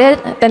I did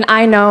it, then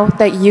I know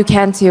that you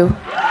can too.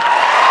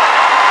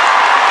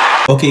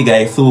 Okay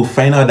guys, so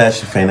find out that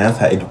she financed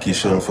her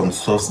education from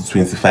 12 to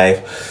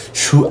 25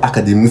 through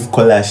academic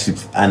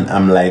scholarships, and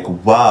I'm like,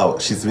 wow,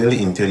 she's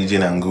really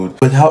intelligent and good.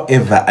 But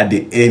however, at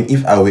the end,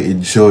 if I were a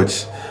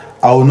judge,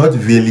 I will not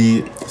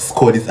really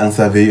score this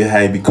answer very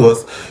high,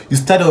 because you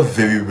start off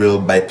very well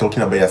by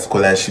talking about your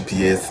scholarship.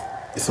 Yes,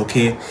 it's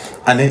okay,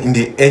 and then in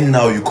the end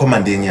now you come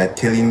and then you're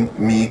telling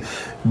me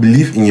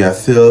believe in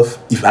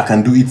yourself, if I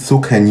can do it so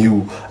can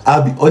you.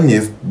 I'll be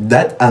honest,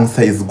 that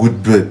answer is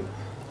good, but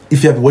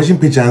if you have been watching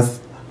pageants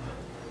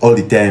all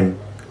the time,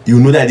 you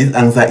know that this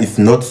answer is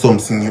not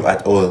something new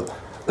at all.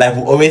 Like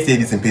we always say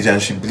this in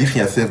pageants, believe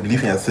in yourself,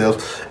 believe in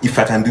yourself, if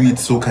I can do it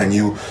so can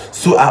you.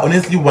 So I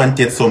honestly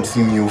wanted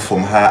something new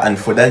from her, and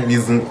for that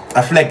reason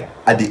I feel like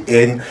at the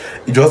end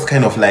it just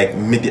kind of like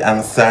made the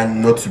answer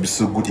not to be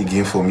so good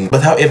again for me.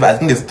 But however, I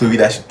think the story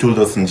that she told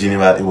us in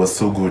general, it was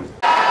so good.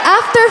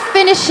 After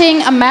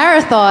finishing a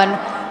marathon,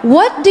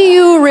 what do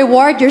you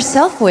reward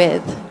yourself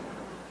with?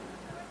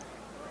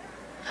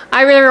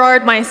 I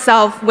reward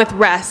myself with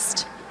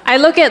rest. I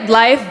look at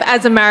life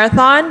as a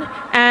marathon,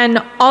 and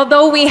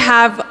although we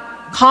have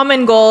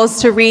common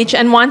goals to reach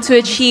and want to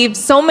achieve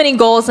so many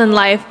goals in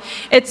life,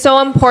 it's so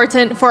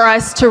important for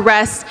us to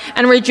rest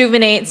and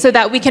rejuvenate so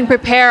that we can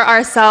prepare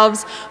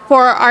ourselves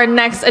for our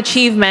next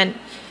achievement.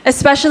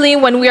 Especially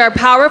when we are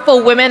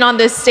powerful women on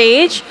this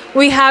stage,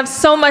 we have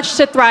so much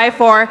to thrive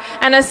for.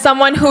 And as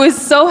someone who is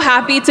so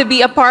happy to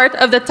be a part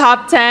of the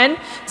top 10,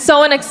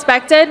 so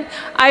unexpected,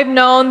 I've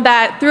known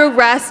that through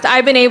rest,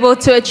 I've been able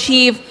to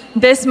achieve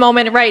this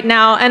moment right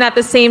now, and at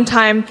the same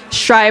time,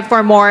 strive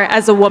for more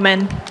as a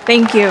woman.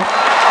 Thank you.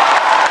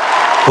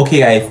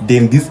 Okay guys,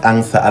 then this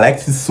answer, I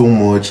liked it so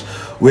much,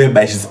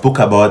 whereby she spoke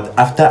about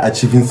after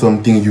achieving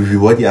something, you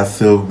reward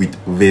yourself with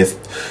rest.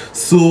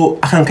 So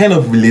I can kind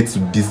of relate to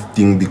this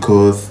thing,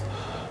 because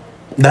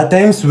there are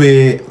times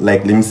where,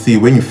 like, let me say,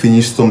 when you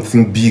finish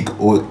something big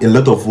or a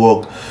lot of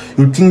work,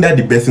 you think that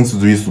the best thing to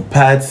do is to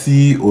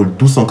party or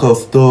do some kind of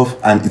stuff,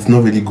 and it's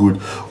not really good.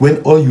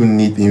 When all you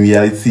need in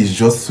reality is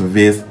just to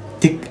rest,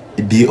 take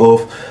a day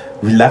off,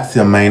 relax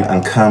your mind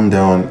and calm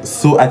down.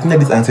 So I think that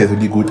this answer is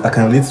really good. I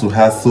can relate to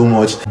her so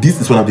much. This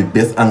is one of the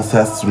best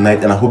answers tonight,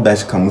 and I hope that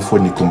she can move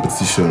forward in the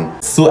competition.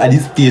 So at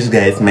this stage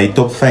guys, my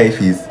top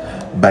 5 is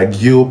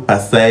Baguio,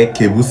 Pasay,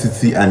 Cebu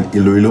City, and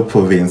Iloilo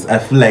Province. I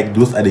feel like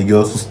those are the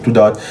girls who stood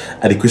out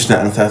at the question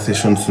and answer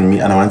session to me,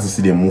 and I want to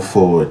see them move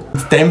forward.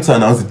 It's time to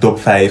announce the top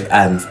 5,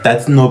 and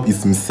starting up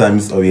is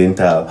Miss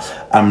Oriental.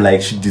 I'm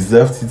like, she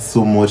deserves it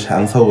so much. Her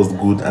answer was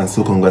good, and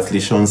so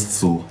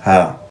congratulations to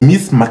her.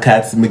 Miss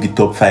Makat made the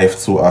top 5,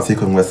 so I'll say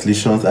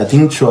congratulations. I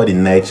think throughout the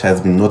night she has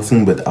been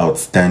nothing but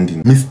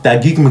outstanding. Mr.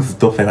 Geek makes the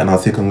top 5, and I'll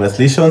say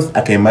congratulations.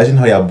 I can imagine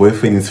how your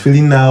boyfriend is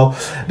feeling now.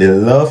 The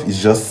love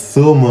is just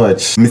so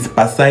much. Miss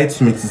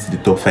Pasay makes it to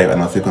the top 5,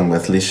 and I'll say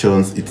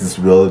congratulations. It is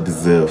well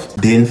deserved.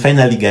 Then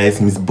finally guys,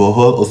 Miss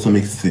Bohol also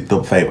makes it to the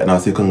top 5, and I'll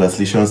say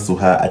congratulations to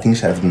her. I think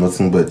she has been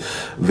nothing but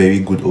very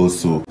good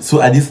also.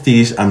 So at this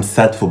stage, I'm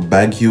sad for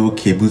Baguio,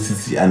 Cebu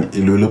City, and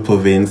Iloilo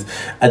Province.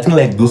 I think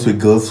like those were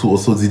girls who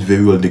also did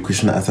very well the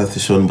question and answer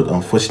session, but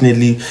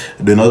unfortunately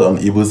they're not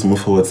unable to move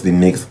forward to the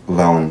next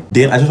round.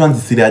 Then I just want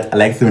to say that I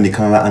like when the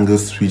camera angle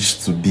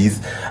switched to this.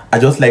 I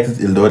just liked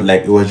it a lot.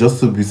 Like, it was just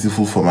so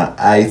beautiful for my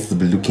eyes to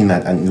be looking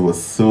at, and it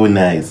was so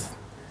nice.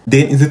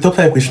 Then it's the top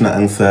 5 question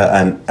and answer,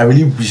 and I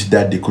really wish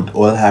that they could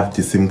all have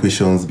the same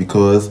questions,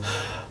 because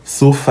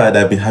so far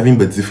they've been having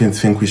but different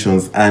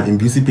questions. And in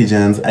beauty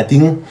pageants, I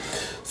think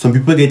some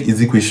people get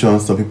easy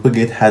questions, some people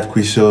get hard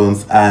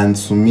questions, and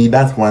to me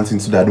that's one thing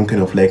too that I don't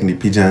kind of like in the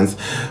pageants.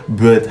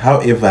 But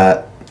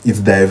however, it's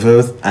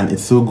diverse and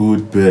it's so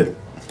good, but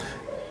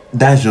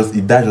that's just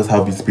it. That's just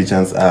how these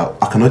pageants are.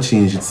 I cannot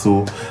change it,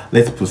 so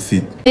let's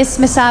proceed. Miss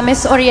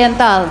Misamis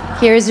Oriental,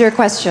 here's your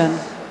question.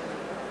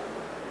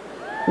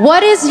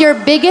 What is your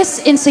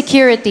biggest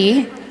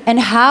insecurity and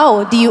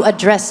how do you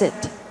address it?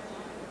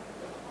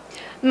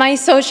 My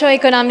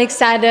socioeconomic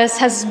status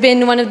has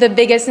been one of the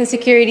biggest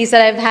insecurities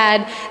that I've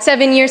had.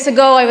 7 years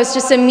ago, I was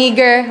just a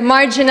meager,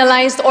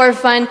 marginalized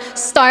orphan,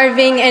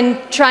 starving and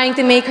trying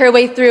to make her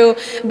way through.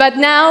 But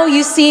now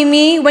you see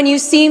me, when you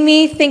see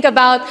me, think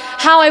about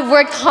how I've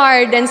worked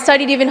hard and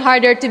studied even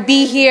harder to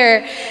be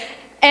here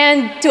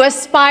and to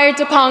aspire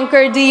to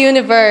conquer the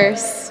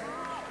universe.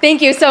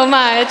 Thank you so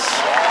much.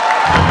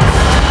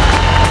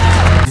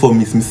 For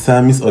Miss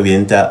Misamis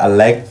Oriental, I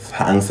liked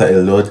her answer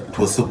a lot. It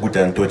was so good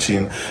and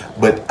touching,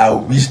 but I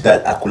wish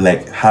that I could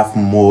like have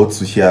more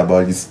to hear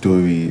about this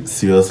story,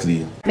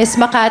 seriously. Miss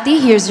Makati,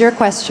 here's your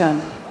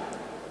question.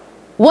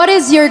 What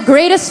is your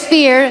greatest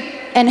fear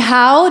and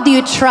how do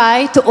you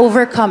try to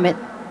overcome it?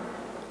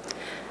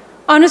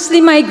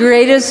 Honestly, my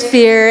greatest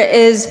fear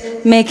is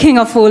making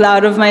a fool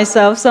out of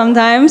myself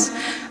sometimes,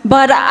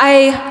 but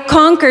I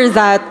conquer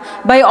that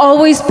by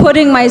always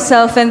putting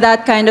myself in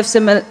that kind of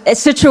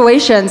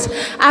situations.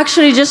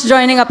 Actually, just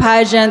joining a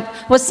pageant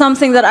was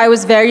something that I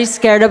was very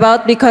scared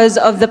about because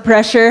of the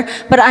pressure,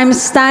 but I'm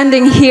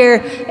standing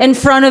here in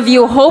front of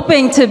you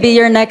hoping to be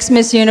your next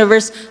Miss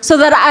Universe so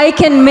that I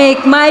can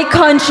make my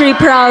country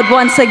proud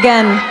once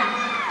again.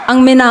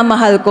 Ang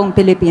minamahal kong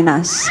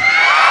Pilipinas.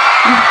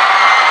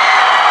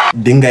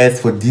 Then guys,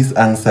 for this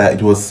answer,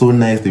 it was so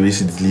nice the way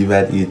she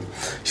delivered it.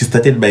 She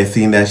started by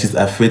saying that she's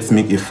afraid to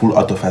make a fool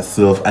out of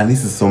herself, and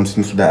this is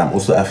something that I'm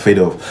also afraid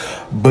of.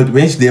 But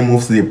when she then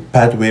moves to the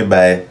part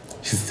whereby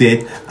she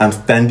said, I'm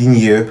standing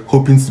here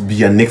hoping to be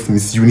your next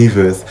Miss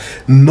Universe,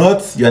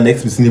 not your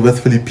next Miss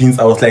Universe Philippines,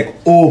 I was like,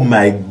 oh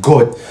my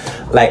god,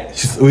 like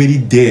she's already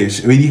there,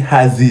 she already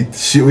has it,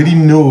 she already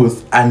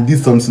knows. And this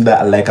is something that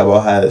I like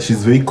about her.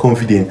 She's very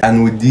confident,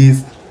 and with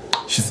this,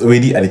 she's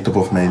already at the top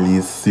of my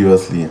list,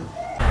 seriously.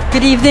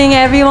 Good evening,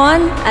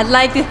 everyone. I'd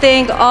like to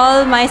thank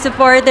all my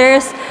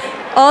supporters,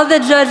 all the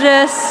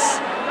judges.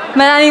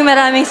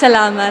 Maraming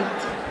salamat.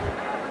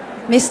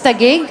 Ms.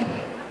 Taguig,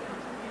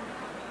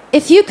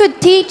 if you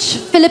could teach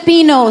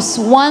Filipinos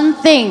one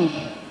thing,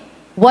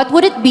 what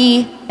would it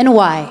be and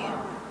why?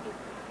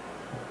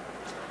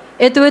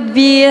 It would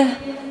be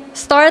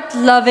start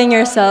loving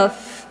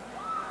yourself.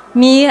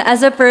 Me,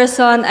 as a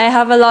person, I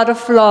have a lot of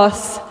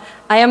flaws.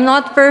 I am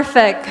not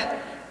perfect.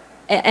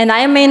 And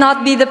I may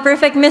not be the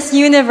perfect Miss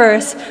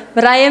Universe,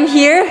 but I am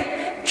here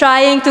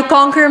trying to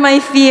conquer my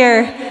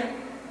fear,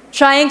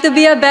 trying to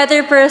be a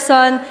better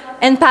person,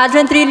 and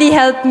pageant really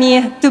helped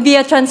me to be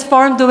a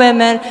transformed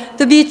woman,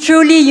 to be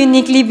truly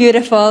uniquely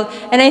beautiful.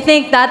 And I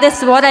think that is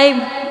what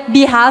I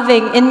be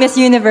having in Miss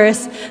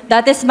Universe.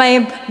 That is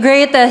my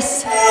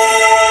greatest.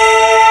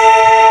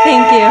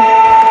 Thank you.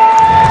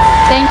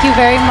 Thank you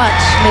very much,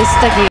 Ms.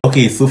 Taguig.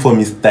 Okay, so for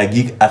Ms.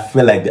 Taguig, I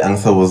feel like the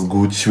answer was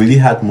good. She really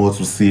had more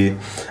to say,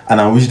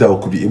 and I wish that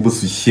we could be able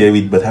to share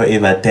it, but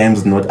however,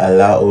 times do not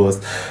allow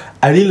us.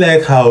 I really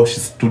like how she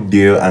stood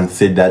there and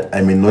said that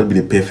I may not be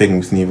the perfect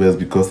Miss Universe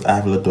because I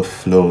have a lot of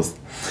flaws.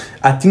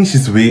 I think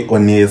she's very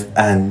honest,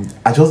 and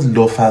I just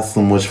love her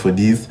so much for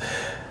this,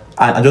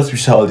 and I just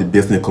wish her all the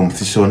best in the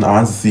competition. I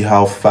want to see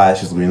how far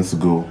she's going to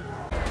go.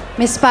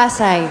 Ms.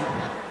 Pasay,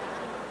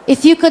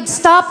 if you could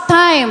stop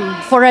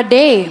time for a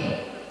day,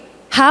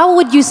 how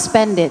would you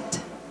spend it?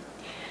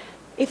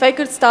 If I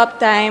could stop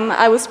time,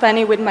 I would spend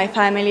it with my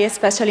family,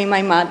 especially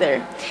my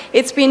mother.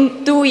 It's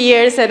been 2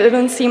 years that I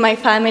don't see my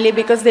family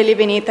because they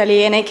live in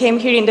Italy, and I came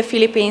here in the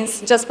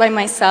Philippines just by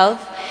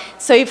myself.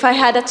 So if I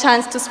had a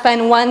chance to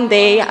spend one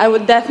day, I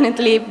would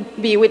definitely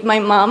be with my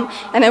mom,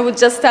 and I would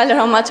just tell her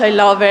how much I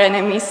love her and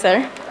I miss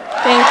her.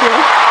 Thank you.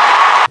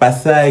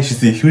 Pasay,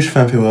 she's a huge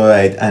fan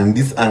favorite, and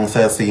this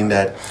answer saying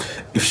that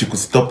if she could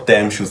stop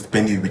time, she would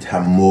spend it with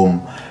her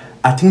mom.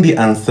 I think the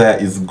answer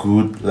is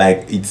good,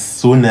 like it's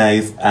so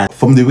nice, and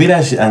from the way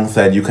that she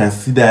answered, you can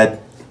see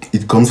that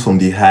it comes from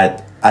the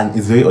heart, and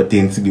it's very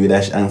authentic the way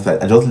that she answered.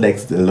 I just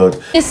liked it a lot.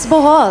 Ms.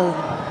 Bohol,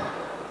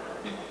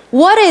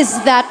 what is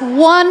that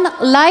one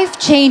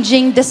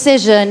life-changing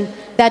decision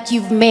that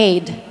you've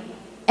made,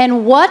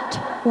 and what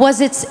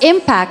was its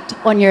impact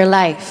on your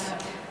life?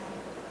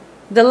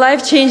 The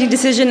life-changing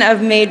decision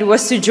I've made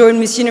was to join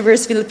Miss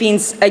Universe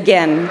Philippines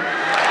again.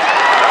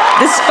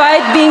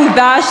 Despite being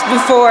bashed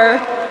before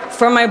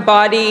for my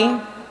body,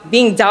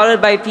 being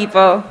doubted by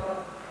people,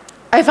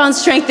 I found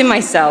strength in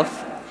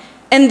myself.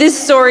 And this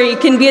story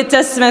can be a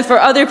testament for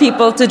other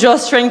people to draw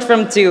strength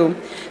from too.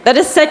 That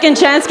a second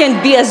chance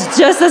can be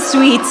just as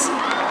sweet,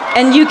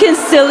 and you can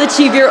still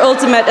achieve your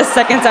ultimate a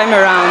second time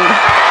around.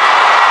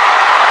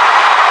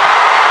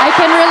 I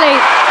can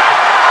relate.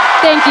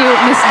 Thank you,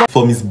 Ms. Bohol.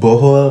 For Ms.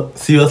 Bohol,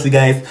 seriously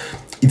guys,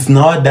 it's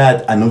now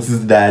that I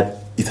noticed that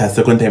it's her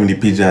second time in the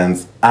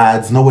pageants. I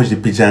did not watch the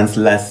pageants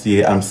last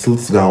year. I'm still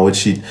going to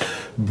watch it.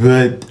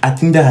 but I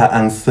think that her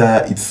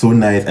answer is so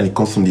nice and it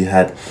comes from the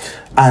heart.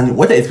 And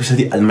what I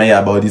especially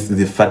admire about this is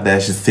the fact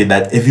that she said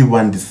that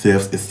everyone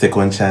deserves a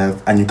second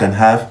chance and you can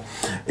have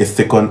a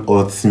second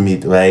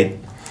ultimate, right?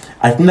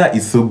 I think that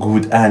is so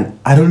good, and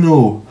I don't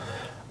know,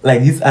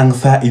 like this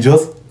answer, it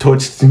just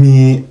touched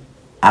me.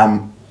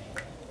 I'm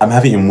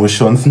having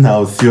emotions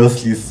now,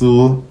 seriously.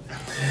 So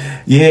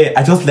yeah,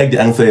 I just like the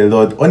answer a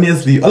lot.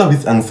 Honestly, all of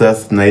these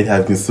answers tonight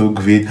have been so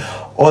great.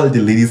 All the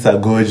ladies are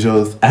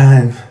gorgeous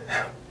and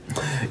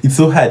it's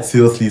so hard,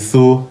 seriously.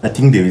 So I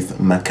think there is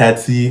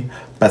Makati,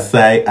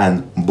 Pasai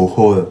and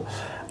Bohol.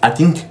 I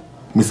think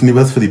Miss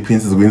Universe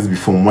Philippines is going to be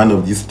from one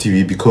of these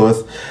three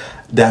because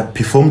they have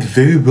performed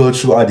very well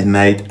throughout the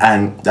night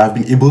and they have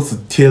been able to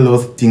tell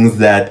us things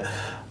that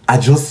are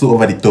just so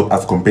over the top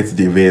as compared to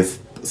the rest.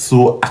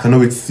 So I cannot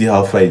wait to see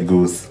how far it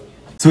goes.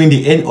 So in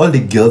the end, all the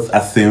girls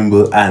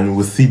assemble and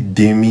we'll see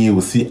Demi,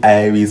 we'll see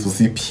Iris, we'll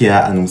see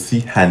Pia, and we'll see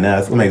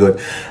Hannah. Oh my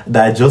god,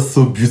 they're just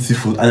so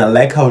beautiful. And I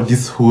like how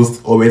this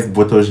host always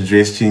brought us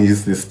dress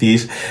changes to the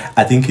stage.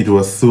 I think it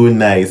was so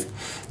nice.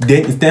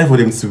 Then it's time for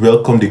them to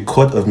welcome the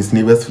court of Miss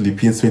Universe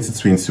Philippines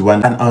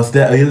 2021. And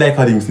I really like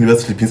how the Miss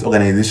Universe Philippines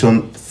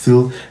organization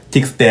still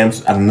takes time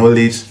to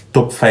acknowledge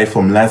top 5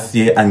 from last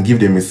year and give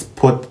them a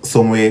spot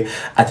somewhere.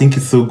 I think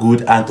it's so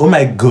good. And oh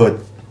my god,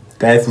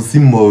 guys, we'll see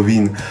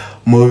Maureen.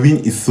 Maureen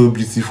is so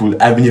beautiful.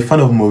 I've been a fan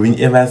of Maureen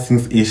ever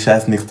since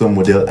Asia's Next Door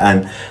Model,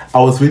 and I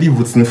was really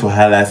rooting for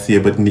her last year,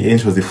 but in the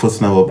end she was the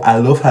first one up. I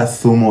love her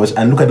so much,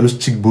 and look at those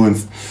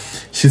cheekbones.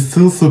 She's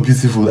still so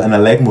beautiful, and I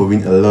like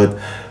Maureen a lot.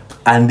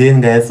 And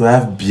then guys, we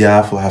have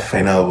Bia for her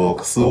final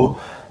walk. So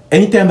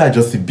anytime I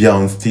just see Bia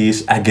on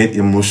stage, I get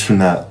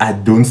emotional. I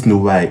don't know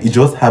why. It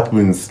just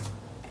happens.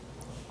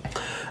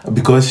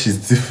 Because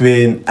she's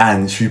different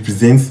and she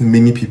represents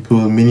many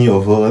people, many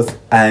of us,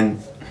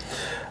 and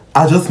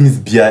I just miss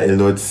Bia a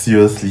lot,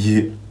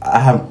 seriously.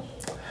 I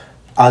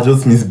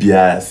just miss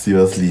Bia,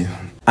 seriously.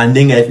 And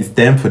then guys, it's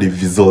time for the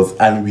results,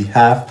 and we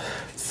have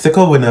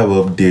second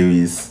runner-up, there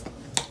is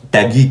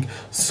Tagik.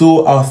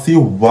 So I'll say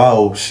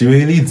wow, she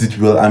really did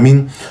well. I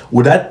mean,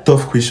 with that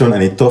tough question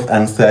and a tough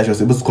answer, she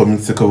was able to come in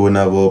second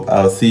runner-up.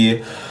 I'll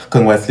say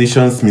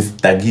congratulations, Miss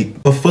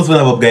Tagik. For first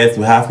runner-up, guys,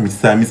 we have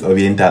Miss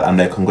Oriental. I'm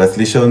like,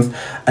 congratulations.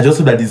 I just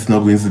hope that this is not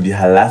going to be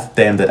her last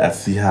time that I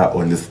see her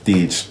on the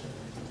stage.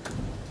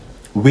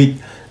 Wait,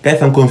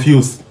 guys, I'm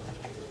confused.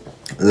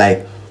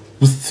 Like,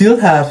 we still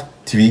have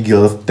 3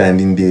 girls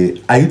standing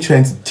there. Are you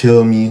trying to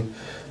tell me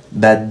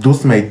that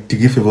those my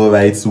 3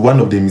 favorites,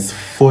 one of them is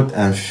 4th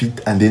and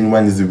 5th, and then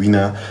one is the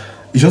winner?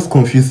 It's just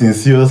confusing,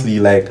 seriously.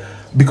 Like,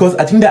 because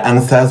I think the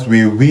answers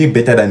were way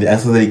better than the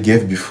answers that they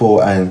gave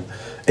before. And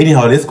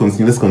anyhow, let's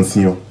continue.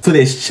 So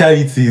there's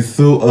Charity.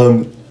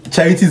 So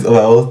Charity's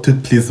overall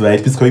 3rd place,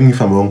 right? Please correct me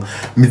if I'm wrong.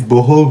 Miss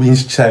Bohol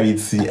wins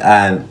Charity,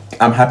 and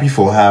I'm happy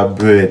for her,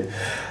 but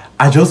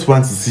I just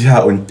want to see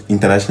her on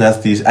international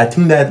stage. I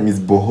think that Miss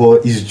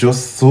Bohol is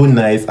just so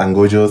nice and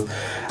gorgeous,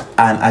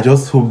 and I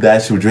just hope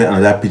that she will join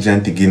another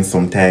pageant again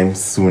sometime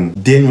soon.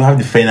 Then we have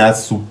the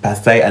finals to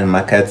Pasai and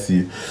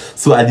Makati.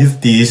 So at this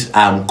stage,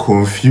 I'm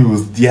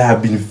confused. They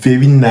have been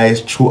very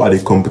nice throughout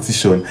the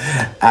competition,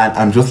 and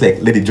I'm just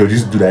like, let the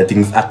judges do their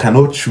things. I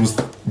cannot choose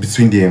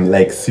between them,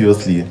 like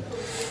seriously.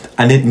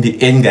 And then in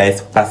the end,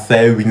 guys,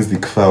 Pasai wins the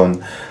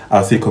crown.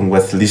 I'll say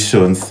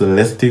congratulations. So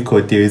let's take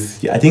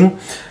Cortez. I think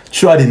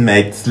throughout the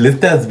night,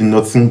 Celeste has been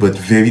nothing but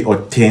very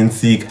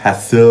authentic,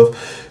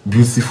 herself,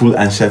 beautiful,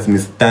 and she has been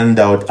stand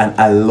out, and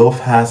I love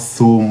her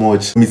so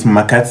much. Miss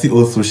Makati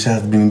also, she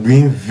has been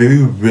doing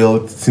very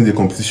well since the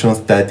competition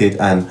started,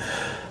 and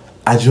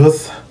I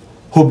just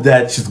hope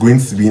that she's going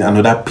to be in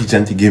another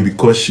pageant again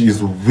because she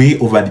is way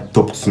over the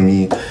top to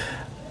me,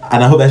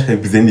 and I hope that she can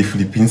represent the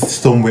Philippines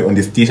somewhere on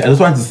the stage. I just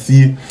want to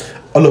see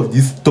all of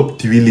these top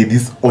 3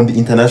 ladies on the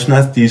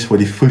international stage for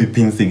the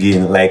Philippines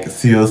again. Like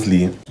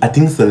seriously, I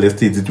think Celeste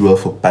did well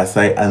for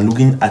Pasai, and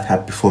looking at her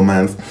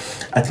performance,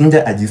 I think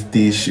that at this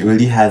stage she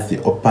really has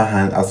the upper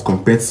hand as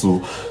compared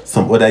to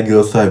some other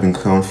girls who have been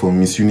crowned for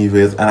Miss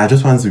Universe, and I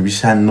just want to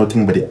wish her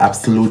nothing but the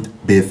absolute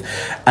best.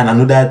 And I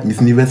know that Miss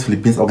Universe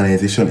Philippines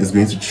organization is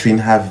going to train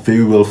her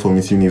very well for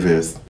Miss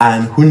Universe,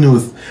 and who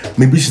knows,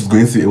 maybe she's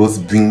going to be able to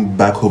bring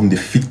back home the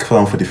 5th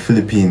crown for the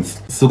Philippines.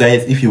 So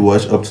guys, if you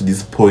watched up to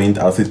this point,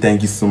 I'll say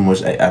thank you so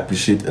much. I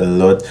appreciate a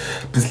lot.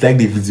 Please like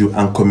the video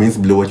and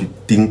comment below what you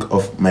think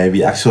of my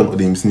reaction of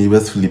the Miss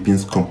Universe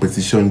Philippines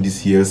competition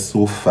this year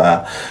so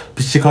far.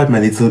 Please check out my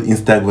little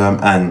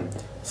Instagram and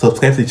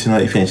subscribe to the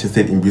channel if you're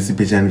interested in beauty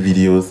pageant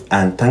videos.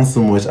 And thanks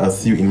so much. I'll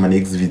see you in my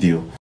next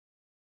video.